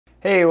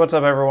Hey, what's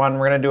up everyone?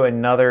 We're going to do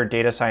another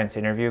data science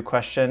interview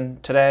question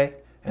today.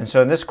 And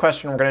so in this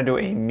question, we're going to do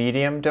a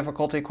medium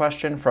difficulty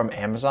question from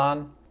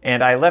Amazon.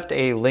 And I left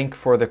a link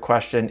for the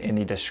question in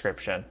the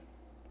description.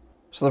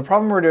 So the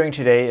problem we're doing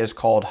today is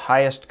called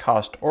highest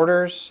cost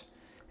orders.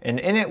 And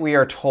in it, we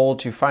are told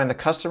to find the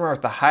customer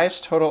with the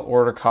highest total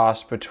order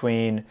cost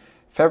between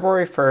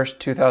February 1st,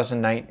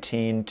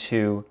 2019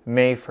 to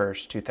May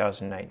 1st,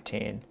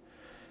 2019.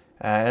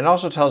 And it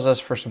also tells us,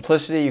 for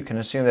simplicity, you can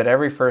assume that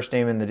every first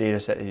name in the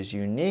dataset is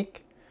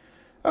unique.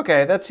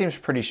 Okay, that seems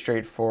pretty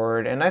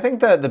straightforward. And I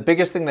think that the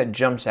biggest thing that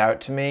jumps out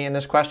to me in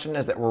this question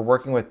is that we're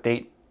working with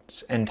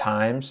dates and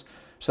times.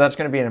 So that's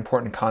going to be an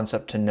important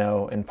concept to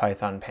know in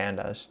Python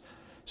Pandas.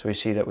 So we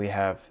see that we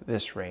have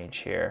this range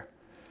here.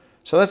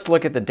 So let's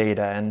look at the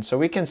data. And so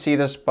we can see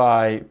this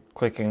by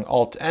clicking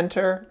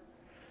Alt-Enter.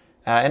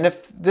 And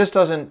if this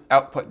doesn't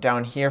output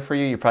down here for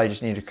you, you probably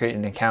just need to create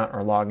an account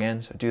or log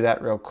in. So do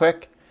that real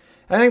quick.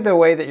 I think the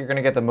way that you're going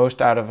to get the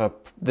most out of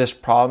this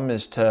problem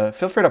is to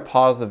feel free to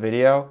pause the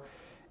video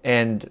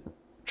and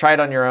try it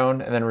on your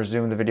own and then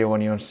resume the video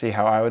when you want to see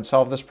how I would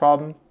solve this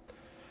problem.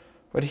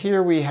 But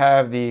here we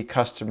have the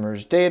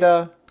customer's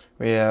data.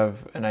 We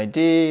have an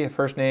ID, a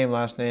first name,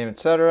 last name,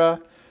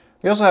 etc.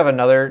 We also have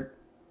another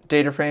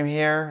data frame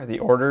here, the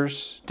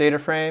orders data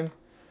frame.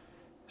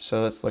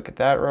 So let's look at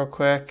that real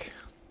quick.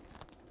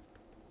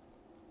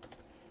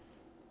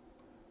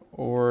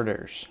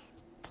 Orders.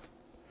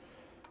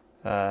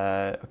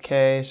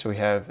 Okay, so we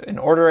have an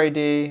order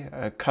ID,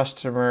 a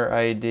customer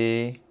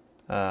ID,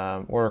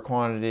 order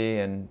quantity,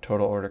 and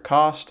total order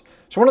cost.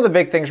 So one of the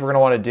big things we're going to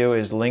want to do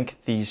is link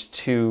these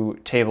two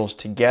tables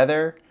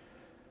together.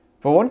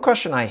 But one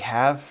question I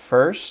have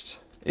first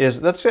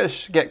is, let's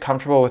just get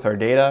comfortable with our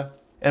data.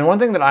 And one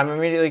thing that I'm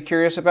immediately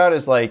curious about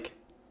is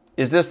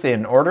is this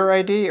an order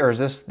ID or is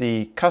this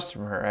the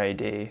customer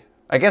ID?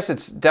 I guess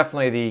it's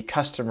definitely the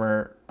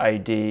customer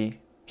ID.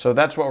 So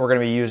that's what we're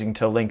going to be using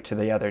to link to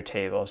the other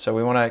table. So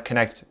we want to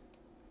connect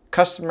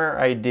customer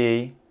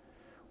ID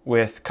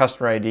with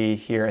customer ID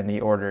here in the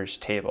orders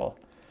table.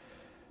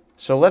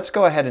 So let's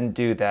go ahead and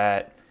do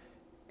that.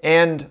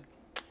 And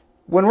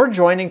when we're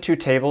joining two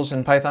tables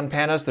in Python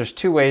Pandas, there's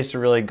two ways to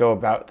really go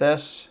about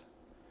this.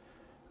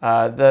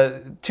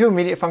 The two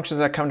immediate functions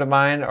that come to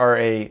mind are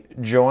a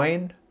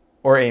join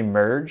or a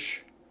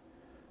merge.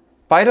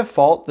 By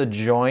default, the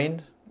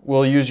join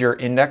will use your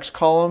index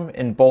column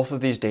in both of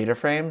these data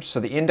frames. So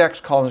the index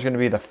column is going to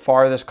be the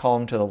farthest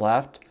column to the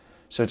left.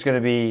 So it's going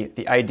to be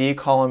the ID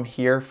column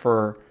here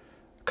for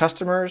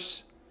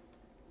customers,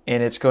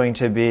 and it's going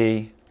to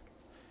be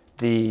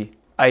the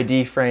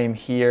ID frame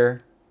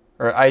here,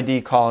 or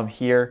ID column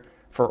here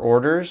for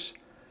orders.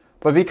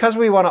 But because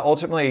we want to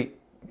ultimately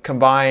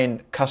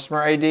combine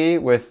customer ID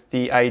with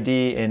the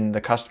ID in the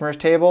customers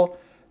table,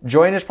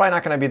 join is probably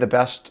not going to be the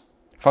best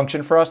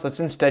function for us. Let's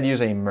instead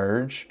use a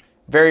merge.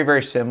 Very,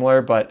 very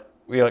similar, but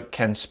we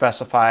can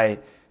specify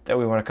that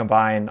we want to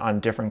combine on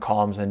different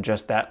columns than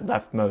just that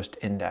leftmost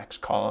index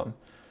column.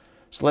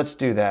 So let's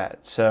do that.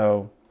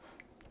 So,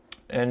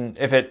 and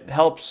if it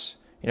helps,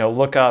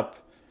 look up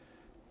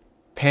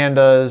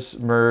pandas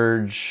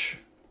merge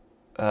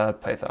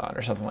Python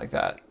or something like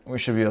that. We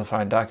should be able to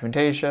find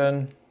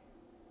documentation.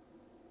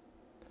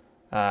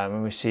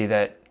 And we see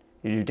that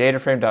you do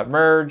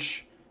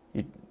dataframe.merge,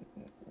 you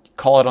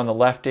call it on the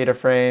left data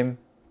frame,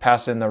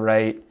 pass in the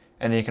right,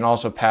 and then you can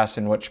also pass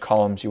in which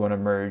columns you want to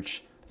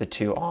merge the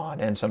two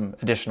on and some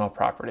additional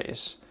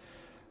properties.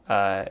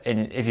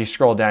 And if you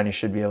scroll down, you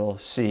should be able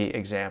to see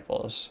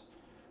examples.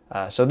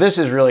 So this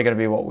is really going to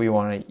be what we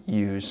want to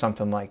use,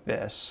 something like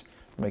this.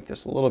 Make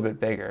this a little bit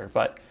bigger,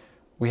 but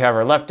we have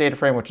our left data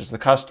frame, which is the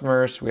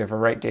customers. We have our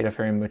right data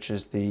frame, which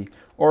is the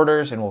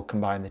orders, and we'll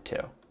combine the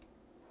two.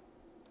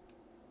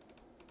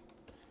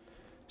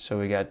 So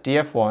we got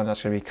df1,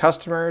 that's going to be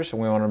customers,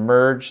 and we want to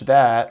merge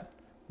that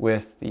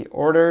with the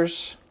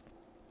orders.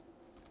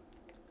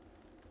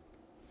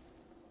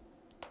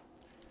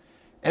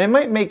 And it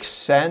might make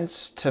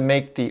sense to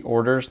make the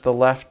orders the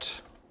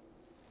left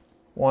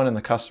one and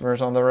the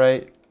customers on the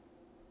right.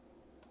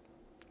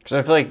 Because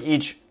I feel like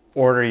each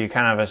order you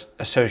kind of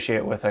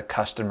associate with a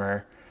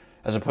customer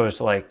as opposed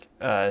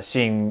to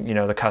seeing,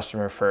 the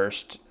customer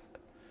first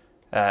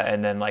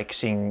and then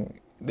seeing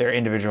their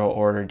individual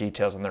order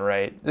details on the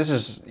right. This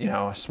is,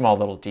 a small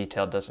little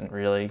detail, doesn't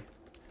really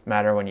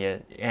matter when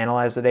you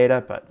analyze the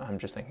data, but I'm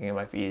just thinking it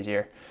might be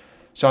easier.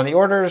 So on the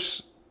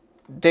orders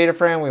data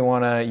frame, we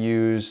want to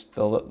use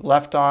the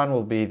left on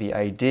will be the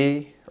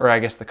ID, or I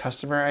guess the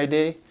customer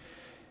ID,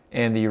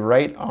 and the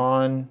right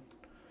on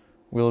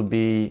will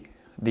be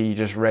the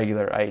just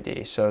regular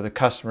ID. So the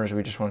customers,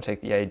 we just want to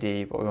take the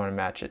ID, but we want to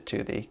match it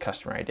to the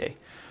customer ID.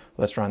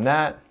 Let's run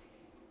that.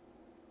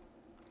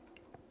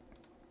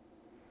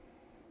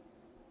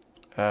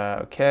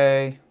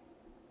 Okay.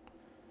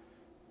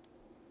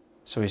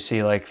 So we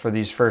see for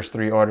these first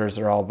three orders,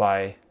 they're all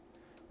by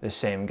the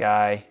same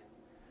guy.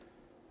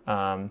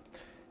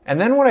 And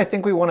then what I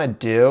think we want to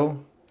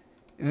do,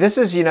 this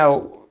is,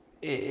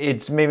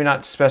 it's maybe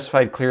not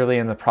specified clearly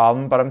in the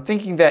problem, but I'm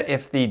thinking that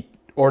if the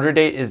order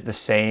date is the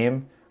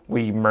same,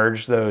 we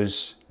merge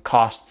those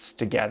costs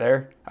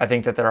together. I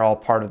think that they're all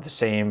part of the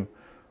same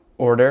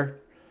order.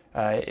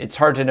 It's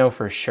hard to know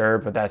for sure,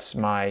 but that's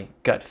my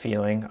gut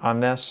feeling on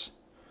this.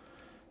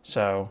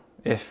 So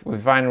if we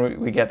find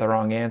we get the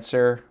wrong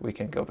answer, we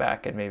can go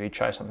back and maybe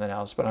try something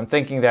else. But I'm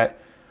thinking that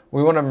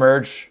we want to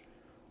merge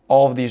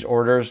all of these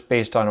orders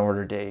based on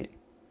order date.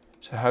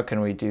 So how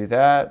can we do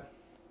that?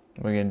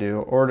 We can do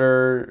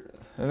order,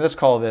 and let's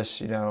call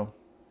this, I'll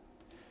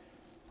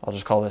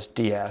just call this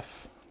df,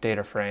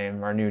 data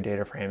frame. Our new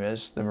data frame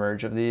is the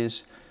merge of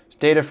these. It's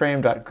data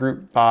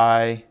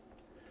frame.groupby,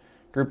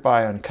 group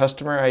by on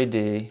customer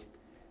ID,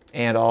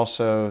 and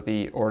also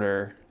the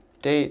order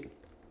date.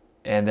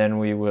 And then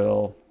we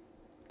will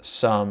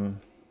sum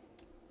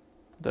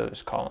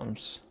those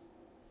columns.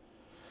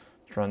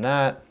 Let's run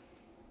that.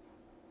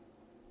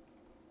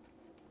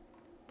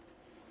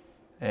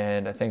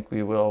 And I think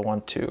we will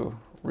want to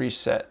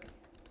reset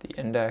the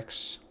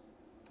index.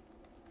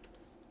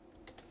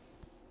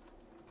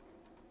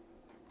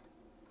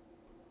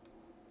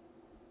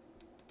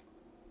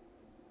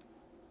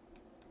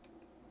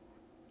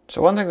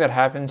 So one thing that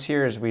happens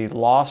here is we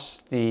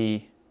lost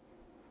the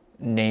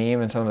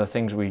name and some of the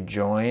things we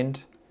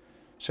joined.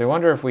 So I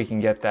wonder if we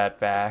can get that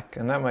back,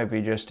 and that might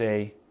be just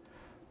a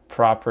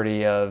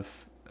property of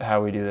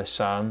how we do the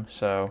sum.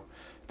 So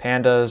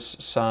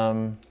pandas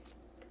sum,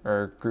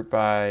 or group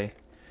by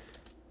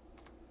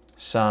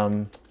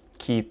sum,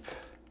 keep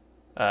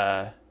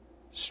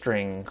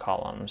string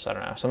columns. I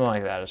don't know, something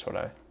like that is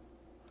what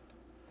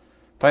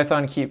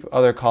Python keep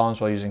other columns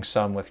while using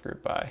sum with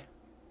group by.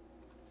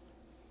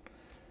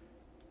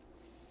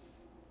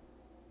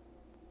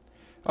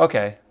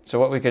 Okay, so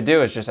what we could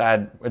do is just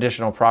add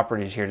additional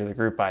properties here to the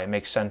group by. It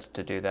makes sense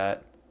to do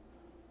that.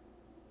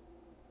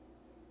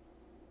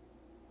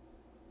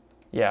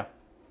 Yeah,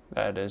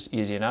 that is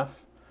easy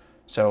enough.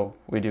 So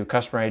we do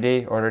customer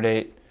ID, order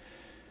date.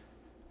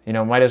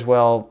 Might as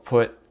well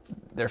put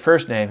their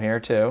first name here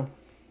too,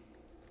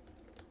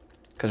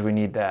 because we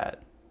need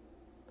that.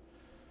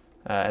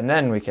 And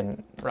then we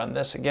can run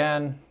this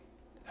again.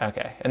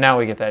 Okay, and now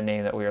we get that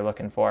name that we were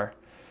looking for.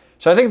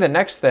 So I think the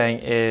next thing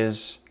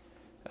is,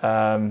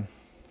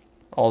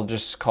 I'll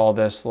just call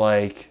this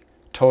like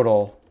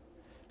total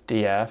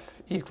df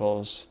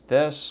equals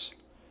this.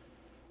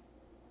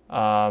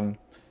 Now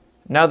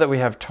that we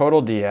have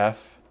total df,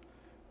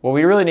 what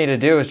we really need to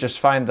do is just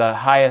find the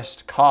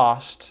highest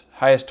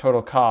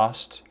total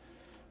cost.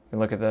 We can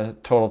look at the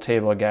total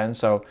table again.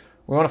 So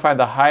we want to find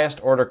the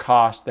highest order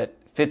cost that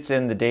fits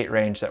in the date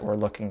range that we're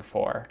looking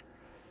for.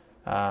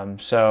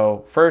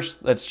 So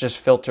first, let's just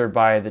filter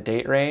by the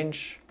date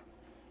range.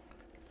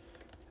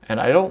 And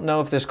I don't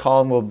know if this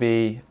column will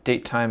be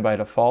date time by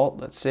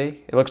default. Let's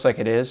see. It looks like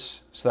it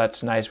is. So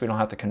that's nice. We don't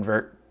have to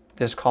convert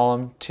this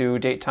column to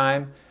date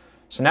time.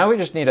 So now we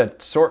just need to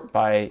sort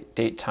by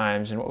date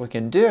times. And what we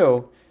can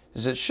do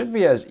is it should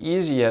be as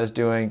easy as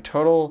doing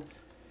total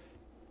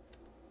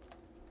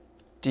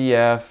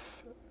df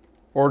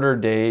order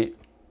date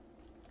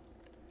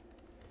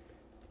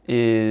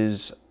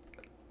is,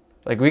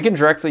 like, we can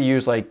directly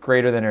use like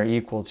greater than or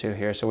equal to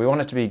here. So we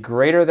want it to be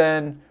greater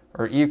than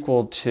or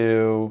equal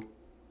to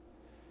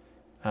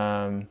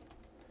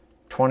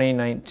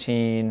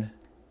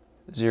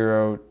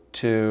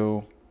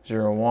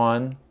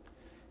 2019-02-01,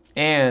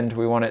 and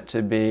we want it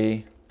to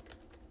be,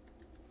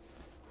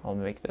 I'll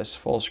make this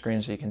full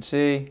screen so you can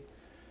see,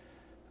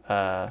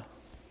 order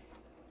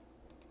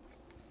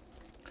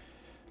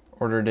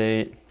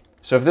date.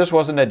 So if this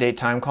wasn't a date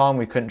time column,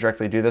 we couldn't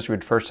directly do this.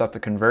 We'd first have to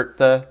convert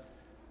the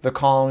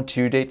column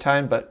to date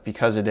time, but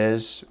because it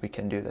is, we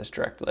can do this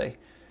directly.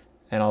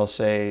 And I'll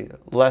say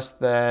less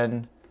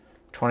than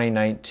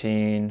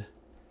 2019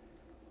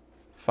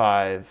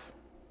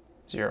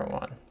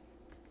 501.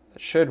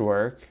 That should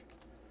work.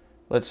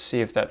 Let's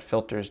see if that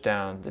filters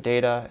down the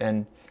data.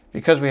 And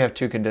because we have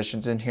two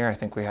conditions in here, I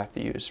think we have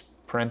to use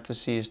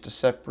parentheses to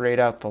separate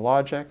out the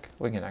logic.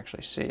 We can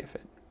actually see if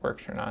it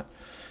works or not.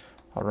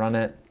 I'll run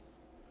it.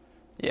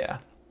 Yeah,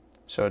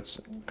 so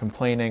it's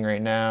complaining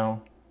right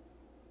now.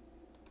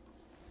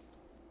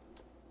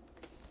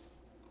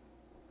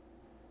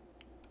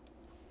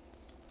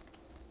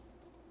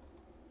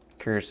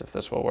 Curious if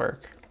this will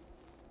work.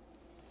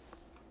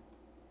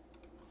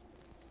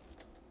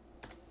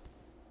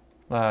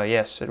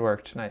 Yes, it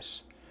worked.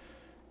 Nice.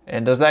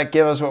 And does that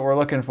give us what we're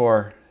looking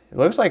for? It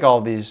looks like all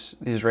these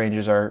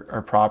ranges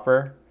are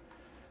proper.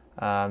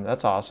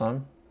 That's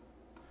awesome.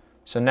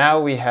 So now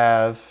we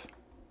have,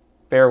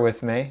 bear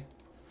with me,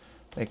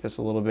 make this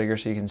a little bigger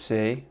so you can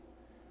see,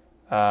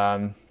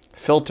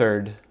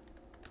 filtered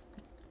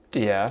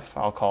df,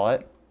 I'll call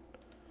it.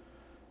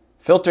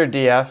 Filtered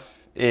df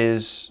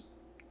is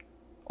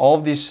all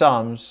of these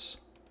sums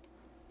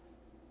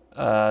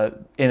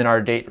in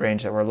our date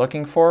range that we're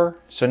looking for.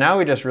 So now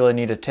we just really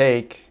need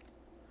to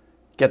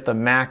get the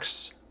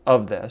max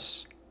of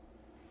this.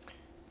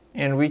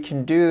 And we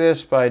can do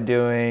this by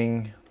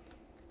doing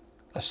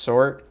a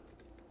sort.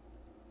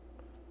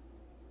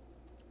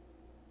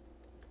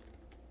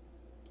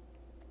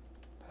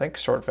 I think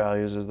sort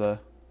values is the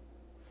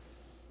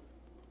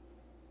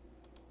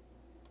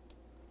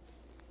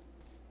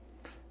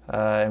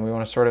and we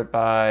want to sort it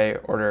by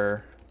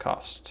order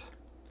cost.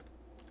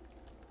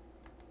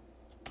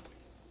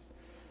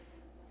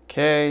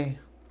 Okay,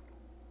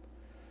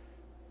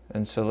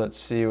 and so let's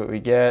see what we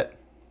get.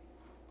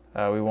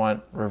 We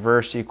want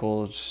reverse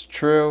equals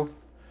true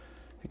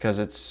because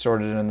it's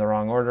sorted in the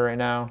wrong order right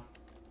now.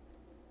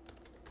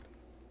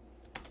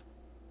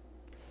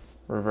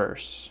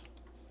 Reverse.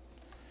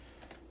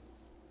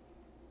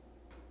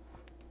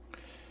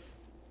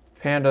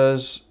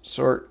 Pandas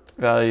sort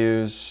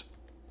values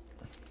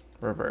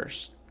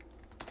reverse.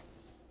 I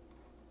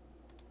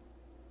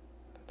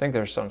think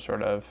there's some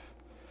sort of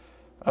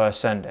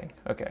ascending.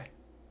 Okay.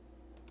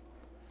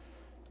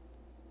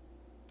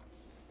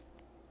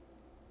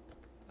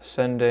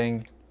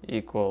 Ascending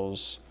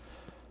equals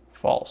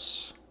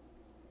false.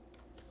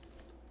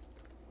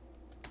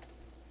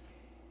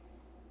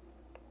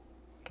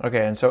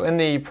 Okay, and so in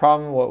the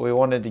problem, what we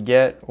wanted to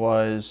get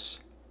was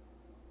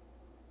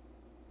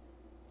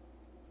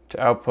to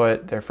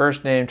output their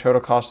first name, total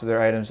cost of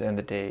their items, and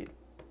the date.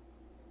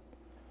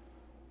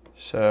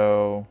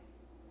 So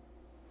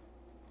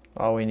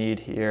all we need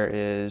here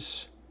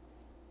is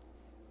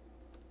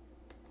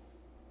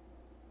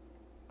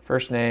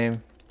first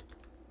name,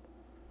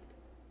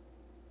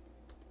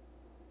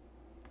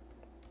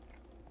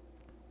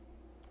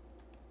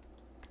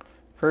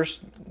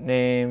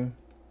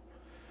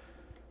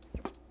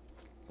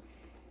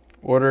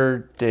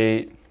 order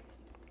date,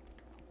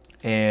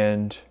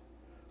 and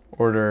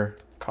order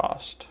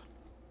cost.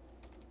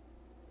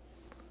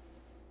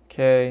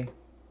 Okay,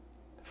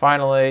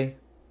 finally,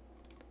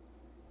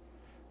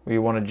 we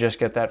want to just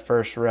get that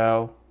first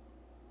row,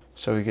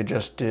 so we could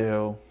just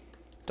do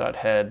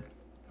 .head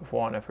of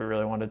 1 if we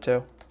really wanted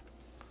to.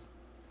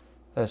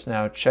 Let's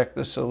now check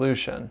the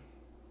solution.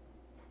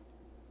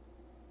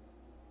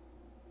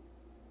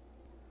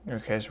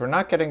 Okay, so we're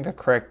not getting the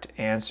correct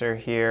answer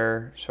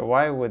here, so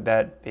why would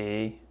that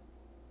be?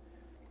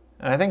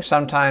 And I think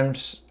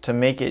sometimes to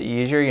make it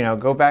easier, you know,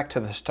 go back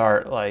to the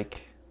start,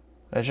 like,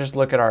 let's just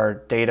look at our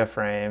data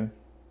frame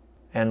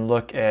and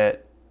look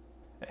at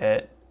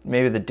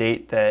maybe the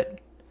date that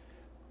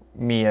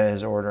Mia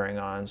is ordering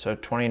on. So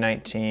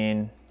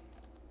 2019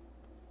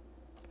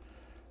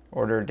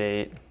 order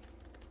date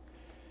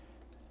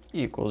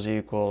equals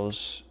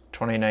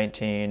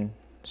 2019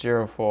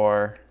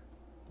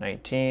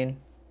 04/19.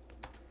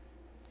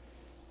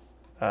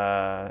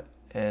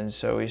 And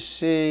so we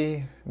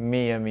see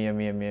Mia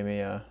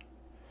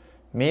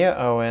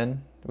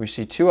Owen. We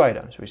see two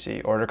items. We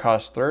see order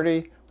cost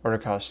 30, order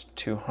cost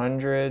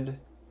 200.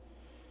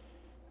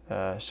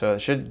 So it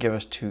should give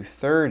us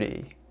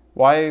 230.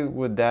 Why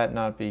would that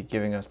not be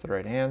giving us the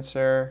right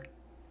answer?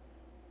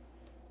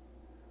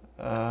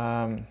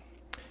 And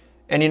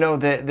you know,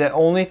 the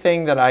only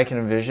thing that I can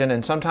envision,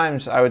 and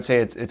sometimes I would say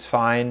it's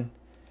fine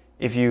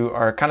if you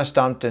are kind of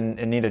stumped and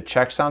need to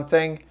check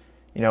something,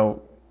 you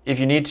know, if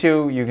you need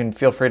to, you can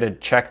feel free to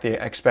check the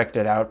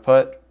expected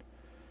output.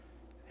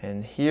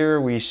 And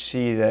here we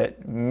see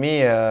that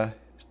Mia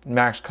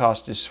max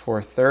cost is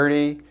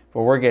 430,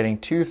 but we're getting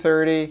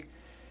 230.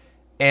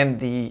 And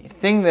the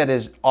thing that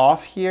is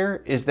off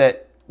here is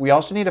that we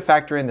also need to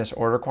factor in this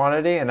order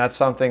quantity, and that's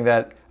something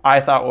that I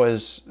thought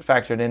was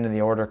factored into the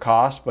order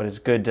cost, but it's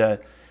good to,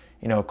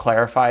 you know,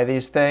 clarify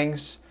these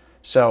things.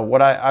 So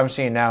what I'm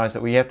seeing now is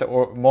that we have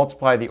to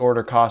multiply the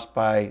order cost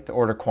by the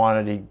order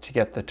quantity to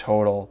get the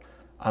total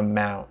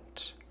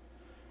amount.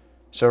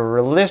 So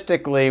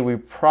realistically, we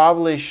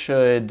probably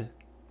should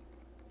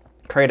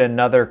create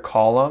another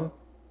column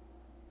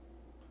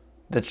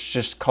that's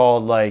just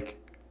called like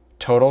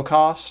total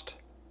cost.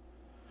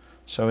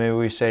 So maybe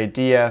we say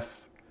df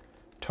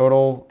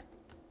total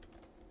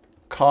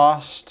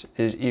cost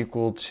is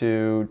equal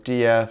to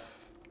df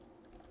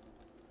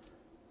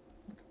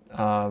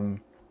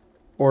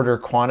order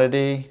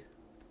quantity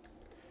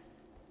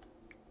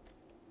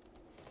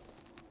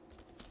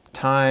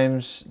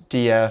times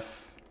df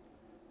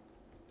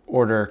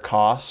order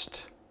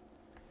cost.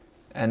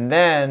 And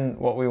then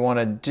what we want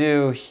to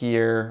do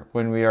here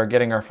when we are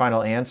getting our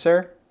final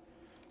answer,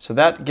 so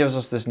that gives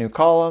us this new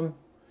column.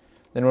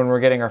 Then when we're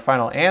getting our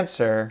final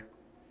answer,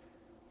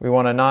 we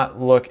want to not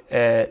look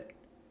at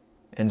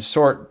and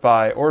sort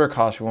by order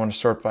cost, we want to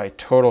sort by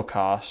total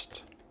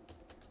cost.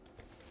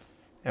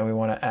 And we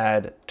want to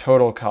add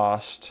total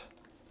cost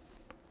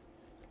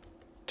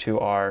to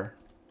our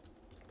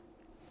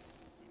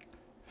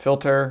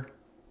filter,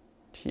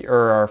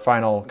 or our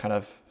final kind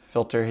of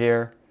filter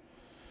here.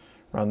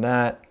 Run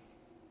that.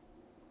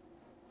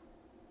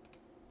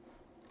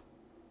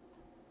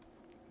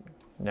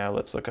 Now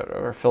let's look at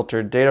our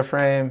filtered data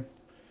frame.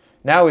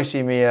 Now we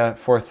see Mia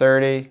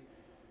 430.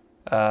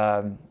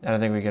 And I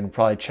think we can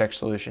probably check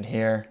solution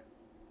here.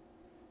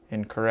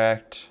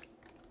 Incorrect.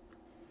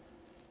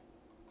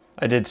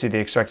 I did see the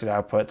expected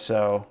output,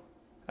 so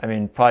I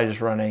mean, probably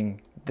just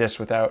running this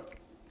without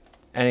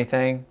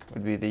anything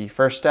would be the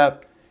first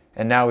step.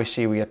 And now we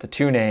see we get the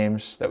two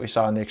names that we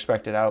saw in the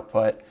expected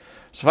output.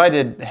 So if I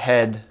did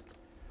head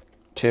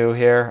 2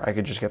 here, I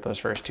could just get those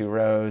first two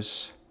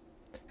rows.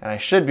 And I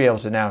should be able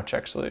to now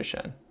check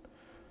solution.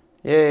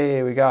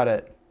 Yay, we got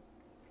it.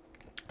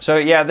 So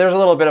yeah, there's a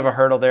little bit of a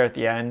hurdle there at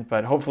the end,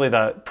 but hopefully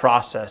the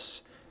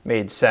process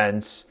made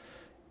sense.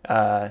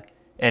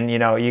 And you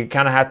know, you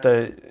kind of have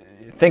to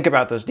think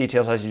about those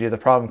details as you do the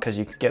problem, because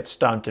you could get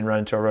stumped and run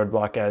into a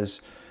roadblock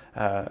as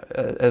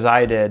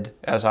I did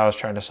as I was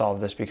trying to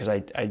solve this, because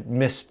I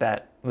missed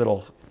that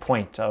little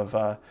point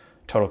of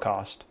total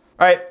cost.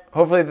 All right,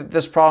 hopefully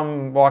this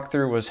problem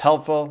walkthrough was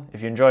helpful.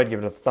 If you enjoyed, give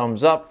it a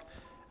thumbs up,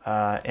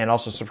 and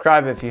also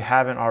subscribe if you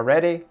haven't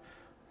already.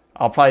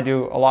 I'll probably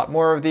do a lot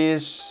more of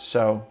these,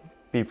 so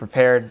be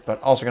prepared,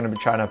 but also going to be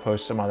trying to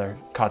post some other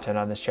content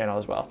on this channel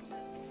as well.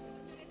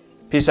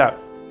 Peace out.